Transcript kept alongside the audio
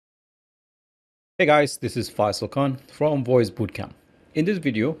Hey guys, this is Faisal Khan from VoiceBootcamp. In this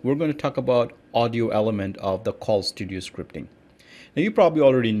video, we're going to talk about audio element of the call studio scripting. Now you probably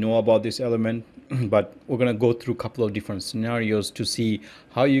already know about this element, but we're going to go through a couple of different scenarios to see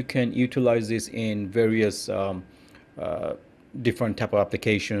how you can utilize this in various uh, different type of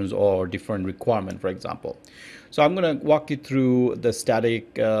applications or different requirement, for example. So I'm going to walk you through the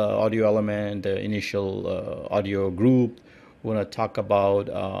static audio element, the initial audio group. We're going to talk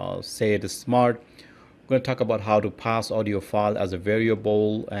about say the smart. We're going to talk about how to pass audio file as a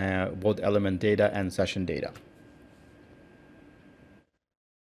variable, both element data and session data.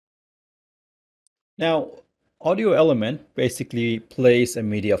 Now, audio element basically plays a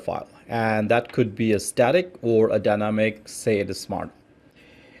media file, and that could be a static or a dynamic, say the smart.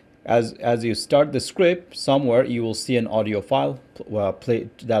 As you start the script, somewhere you will see an audio file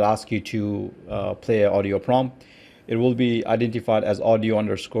that asks you to play an audio prompt. It will be identified as audio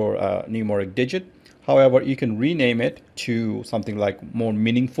underscore numeric digit. However, you can rename it to something like more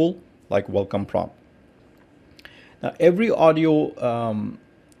meaningful, like welcome prompt. Now, every audio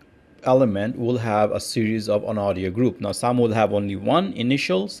element will have a series of an audio group. Now, some will have only one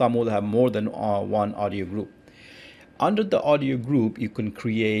initial, some will have more than one audio group. Under the audio group, you can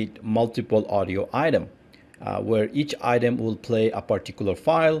create multiple audio item where each item will play a particular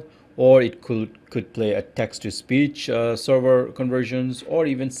file, or it could play a text-to-speech server conversions, or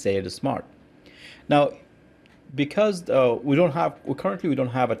even say the smart. Now, because we currently don't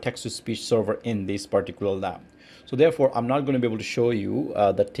have a text-to-speech server in this particular lab. So therefore, I'm not going to be able to show you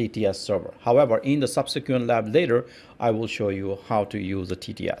the TTS server. However, in the subsequent lab later, I will show you how to use the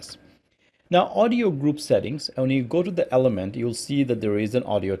TTS. Now, audio group settings, when you go to the element, you'll see that there is an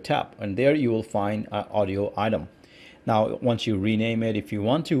audio tab, and there you will find an audio item. Now, once you rename it, if you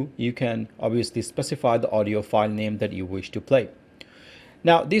want to, you can obviously specify the audio file name that you wish to play.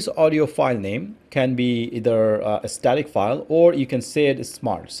 Now, this audio file name can be either a static file, or you can say it is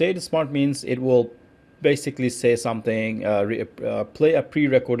smart. Say it is smart means it will basically say something, play a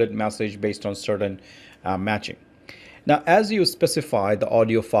pre-recorded message based on certain matching. Now, as you specify the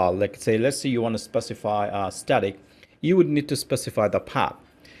audio file, like let's say you want to specify static, you would need to specify the path.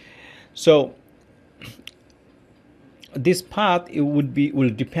 So this path will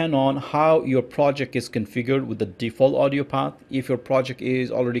depend on how your project is configured with the default audio path. If your project is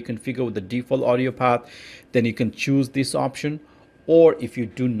already configured with the default audio path, then you can choose this option. Or if you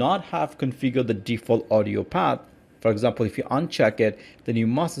do not have configured the default audio path, for example, if you uncheck it, then you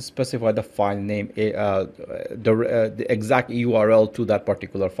must specify the file name, the exact URL to that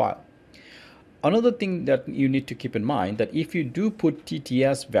particular file. Another thing that you need to keep in mind, that if you do put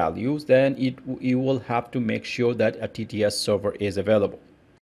TTS values, then you will have to make sure that a TTS server is available.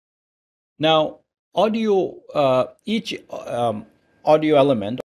 Now, each audio element